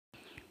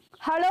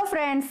Hello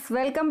friends,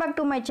 welcome back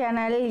to my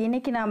channel.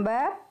 இன்னைக்கு நம்ம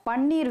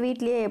பன்னீர்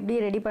வீட்லயே எப்படி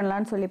ரெடி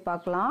பண்ணலாம்னு சொல்லி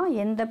பார்க்கலாம்.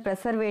 எந்த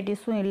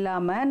preservatives-உம்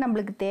இல்லாம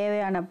நமக்கு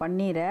தேவையான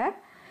பன்னீரை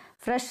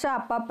ஃப்ரெஷ்ஷா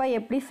அப்பப்ப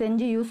எப்படி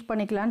செஞ்சு யூஸ்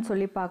பண்ணிக்கலாம்னு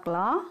சொல்லி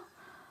பார்க்கலாம்.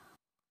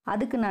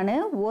 அதுக்கு நான்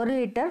 1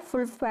 லிட்டர்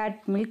full fat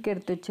milk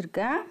எடுத்து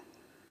வச்சிருக்கேன்.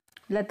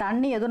 இல்ல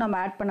தண்ணி எதுவும்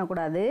நம்ம ஆட் பண்ண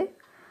கூடாது.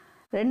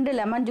 2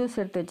 லெமன் ஜூஸ்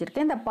எடுத்து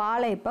வச்சிருக்கேன். இந்த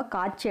பாலை இப்ப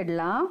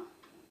காய்ச்சிடலாம்.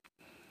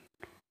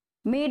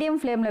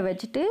 மீடியம் ஃப்ளேம்ல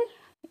வச்சிட்டு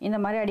இந்த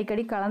மாதிரி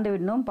அடிக்கடி கலந்து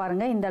விடணும்.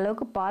 பாருங்க இந்த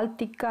அளவுக்கு பால்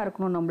திக்கா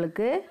இருக்கணும்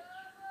நமக்கு.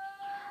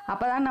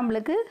 அப்பதான்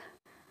நமக்கு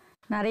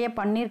நிறைய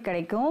பன்னீர்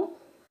கிடைக்கும்.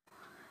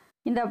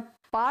 இந்த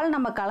பால்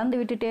நம்ம கலந்து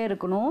விட்டுட்டே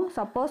இருக்கணும்.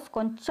 சப்போஸ்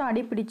கொஞ்சம்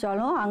அடி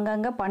பிடிச்சாலும்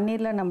அங்கங்க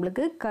பன்னீர்ல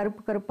நமக்கு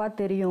கருப்பு கருப்பா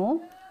தெரியும்.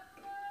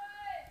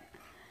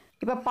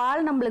 இப்ப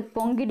பால் நமக்கு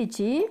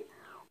பொங்கிடுச்சு.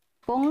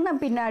 பொங்கின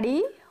பின்னாடி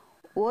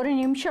 1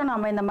 நிமிஷம்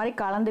நம்ம இந்த மாதிரி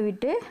கலந்து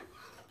விட்டு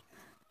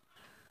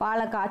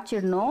பாலை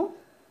காய்ச்சிடணும்.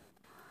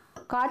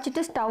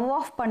 காய்ச்சிட்டு ஸ்டவ்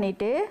ஆஃப்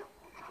பண்ணிட்டு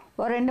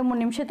ஒரு 2-3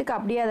 நிமிஷத்துக்கு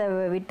அப்படியே அதை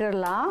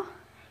விட்டுறலாம்.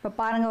 இப்போ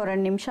பாருங்க ஒரு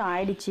 2 நிமிஷம்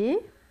ஆயிடுச்சு.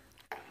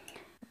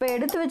 இப்போ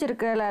எடுத்து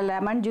வச்சிருக்கிற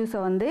லெமன் ஜூஸை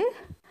வந்து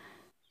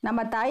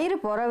நம்ம தயிர்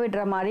புற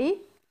விடுற மாதிரி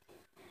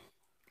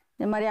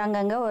இந்த மாதிரி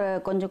அங்கங்கே ஒரு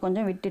கொஞ்சம்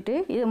கொஞ்சம் விட்டுட்டு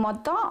இது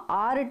மொத்தம்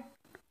 6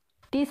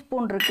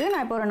 டீஸ்பூன் இருக்குது.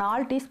 நான் இப்போ ஒரு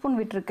 4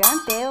 டீஸ்பூன் விட்டுருக்கேன்.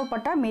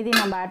 தேவைப்பட்டால் மீதி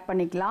நம்ம ஆட்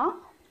பண்ணிக்கலாம்.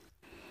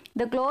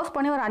 இதை க்ளோஸ்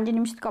பண்ணி ஒரு 5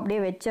 நிமிஷத்துக்கு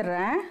அப்படியே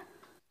வச்சிடுறேன்.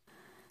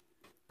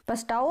 இப்போ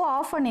ஸ்டவ்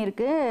ஆஃப்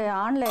பண்ணியிருக்கு,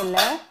 ஆன்ல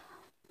இல்லை.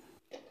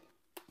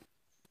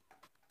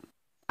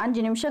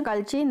 5 நிமிஷம்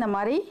கழித்து இந்த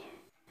மாதிரி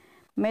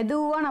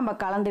மெதுவாக நம்ம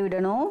கலந்து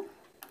விடணும்.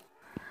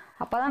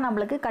 அப்போ தான்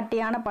நம்மளுக்கு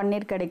கட்டியான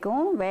பன்னீர்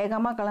கிடைக்கும்.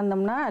 வேகமாக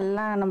கலந்தோம்னா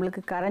எல்லாம்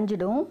நம்மளுக்கு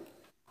கரைஞ்சிடும்.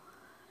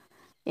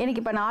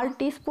 எனக்கு இப்போ 4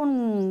 டீஸ்பூன்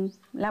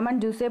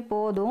லெமன் ஜூஸே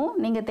போதும்.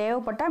 நீங்கள்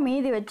தேவைப்பட்டால்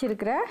மீதி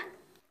வச்சுருக்கிற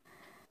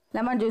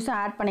லெமன் ஜூஸும்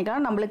ஆட்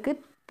பண்ணிக்கலாம். நம்மளுக்கு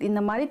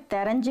இந்த மாதிரி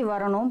தெரிஞ்சு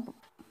வரணும்.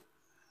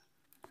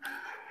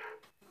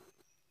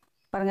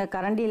 பாருங்க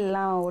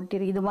கரண்டிலாம்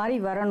ஒட்டி இது மாதிரி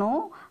வரணும்.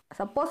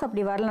 சப்போஸ்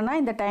அப்படி வரலன்னா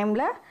இந்த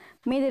டைமில்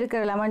மீதி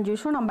இருக்கிற லெமன்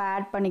ஜூஸும் நம்ம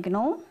ஆட்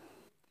பண்ணிக்கணும்.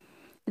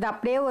 இது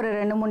அப்படியே ஒரு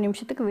 2-3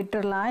 நிமிஷத்துக்கு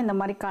விட்டுடலாம். இந்த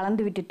மாதிரி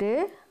கலந்து விட்டுட்டு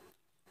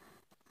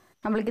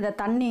நம்மளுக்கு இதை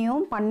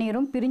தண்ணியும்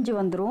பன்னீரும் பிரிஞ்சு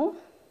வந்துடும்.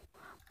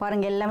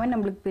 பாருங்கள் எல்லாமே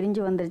நம்மளுக்கு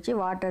பிரிஞ்சு வந்துருச்சு.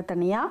 வாட்டர்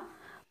தனியாக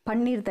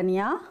பன்னீர்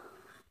தனியாக.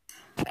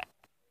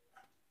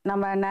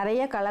 நம்ம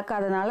நிறைய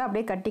கலக்காதனால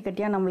அப்படியே கட்டி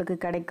கட்டியாக நம்மளுக்கு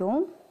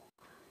கிடைக்கும்.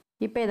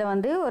 இப்போ இதை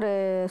வந்து ஒரு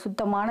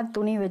சுத்தமான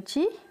துணி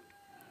வச்சு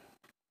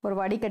ஒரு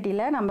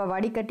வடிகட்டியில் நம்ம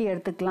வடிகட்டி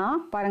எடுத்துக்கலாம்.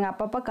 பாருங்கள்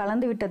அப்பப்போ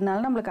கலந்து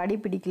விட்டதுனால நம்மளுக்கு அடி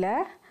பிடிக்கல.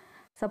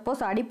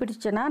 சப்போஸ் அடி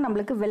பிடிச்சுன்னா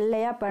நம்மளுக்கு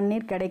வெள்ளையாக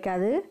பன்னீர்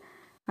கிடைக்காது.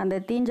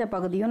 அந்த தீஞ்ச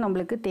பகுதியும்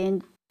நம்மளுக்கு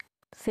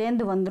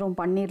சேர்ந்து வந்துடும்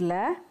பன்னீரில்.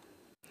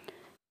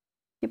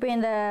 இப்போ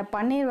இந்த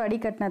பன்னீர்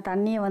வடிகட்டின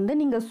தண்ணியை வந்து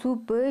நீங்கள்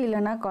சூப்பு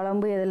இல்லைன்னா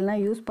குழம்பு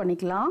எதுலாம் யூஸ்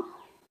பண்ணிக்கலாம்.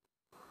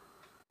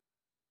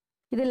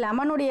 இது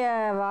லெமனுடைய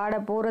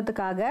வாடை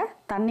போகிறதுக்காக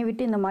தண்ணி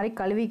விட்டு இந்த மாதிரி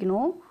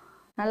கழுவிக்கணும்.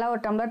 நல்லா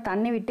ஒரு டம்ளர்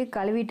தண்ணி விட்டு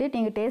கழுவிட்டு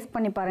நீங்கள் டேஸ்ட்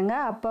பண்ணி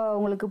பாருங்கள். அப்போ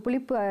உங்களுக்கு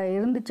புளிப்பு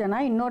இருந்துச்சுன்னா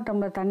இன்னொரு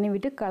டம்ளர் தண்ணி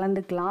விட்டு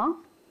கலந்துக்கலாம்.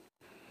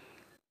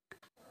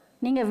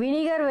 நீங்கள்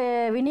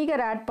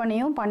வினிகர் ஆட்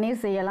பண்ணியும்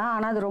பன்னீர் செய்யலாம்.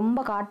 ஆனால் அது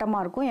ரொம்ப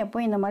காட்டமாக இருக்கும்.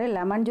 எப்போ இந்த மாதிரி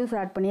லெமன் ஜூஸ்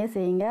ஆட் பண்ணியே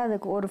செய்யுங்க.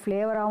 அதுக்கு ஒரு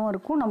ஃப்ளேவராகவும்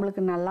இருக்கும்,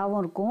 நம்மளுக்கு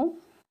நல்லாவும் இருக்கும்.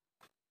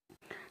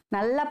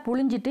 நல்லா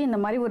புளிஞ்சிட்டு இந்த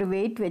மாதிரி ஒரு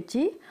வெயிட்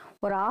வச்சு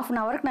ஒரு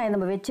 1/2 ஹவருக்கு நான்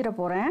இதை வச்சிட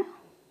போகிறேன்.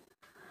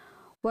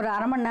 ஒரு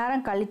அரை மணி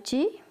நேரம்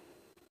கழித்து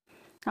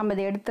நம்ம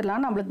இதை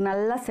எடுத்துடலாம். நம்மளுக்கு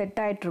நல்லா செட்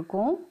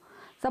ஆகிட்ருக்கும்.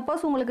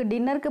 சப்போஸ் உங்களுக்கு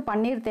டின்னருக்கு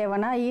பன்னீர்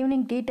தேவைன்னா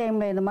ஈவினிங் டீ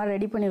டைமில் இந்த மாதிரி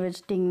ரெடி பண்ணி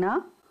வச்சிட்டிங்கன்னா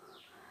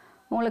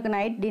உங்களுக்கு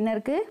நைட்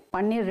டின்னருக்கு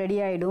பன்னீர் ரெடி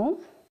ஆகிடும்.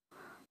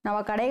 நம்ம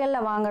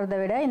கடைகளில்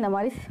வாங்குறத விட இந்த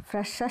மாதிரி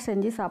ஃப்ரெஷ்ஷாக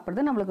செஞ்சு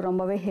சாப்பிட்றது நம்மளுக்கு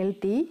ரொம்பவே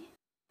ஹெல்த்தி.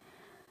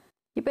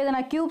 இப்போ இதை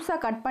நான்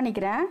க்யூப்ஸாக கட்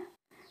பண்ணிக்கிறேன்.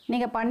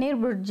 நீங்கள் பன்னீர்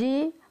புர்ஜி,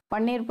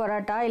 பன்னீர்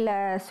பரோட்டா இல்லை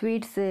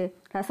ஸ்வீட்ஸு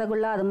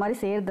ரசகுல்லா அது மாதிரி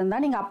செய்கிறதா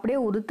இருந்தால் நீங்கள் அப்படியே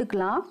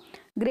உதுத்துக்கலாம்.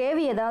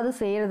 கிரேவி ஏதாவது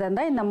செய்கிறதா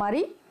இருந்தால் இந்த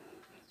மாதிரி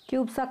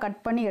க்யூப்ஸாக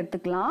கட் பண்ணி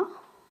எடுத்துக்கலாம்.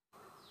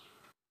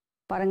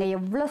 பாருங்கள்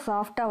எவ்வளோ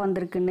சாஃப்டாக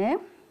வந்திருக்குன்னு.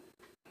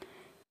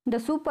 இந்த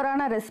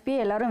சூப்பரான ரெசிபியை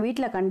எல்லோரும்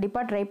வீட்டில்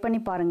கண்டிப்பாக ட்ரை பண்ணி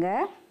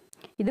பாருங்கள்.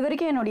 இது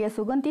வரைக்கும் என்னுடைய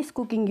சுகந்திஸ்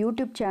குக்கிங்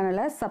யூடியூப்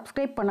சேனலை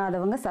சப்ஸ்கிரைப்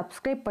பண்ணாதவங்க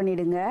சப்ஸ்கிரைப்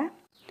பண்ணிவிடுங்க.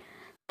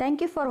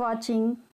 தேங்க்யூ ஃபார் வாட்சிங்.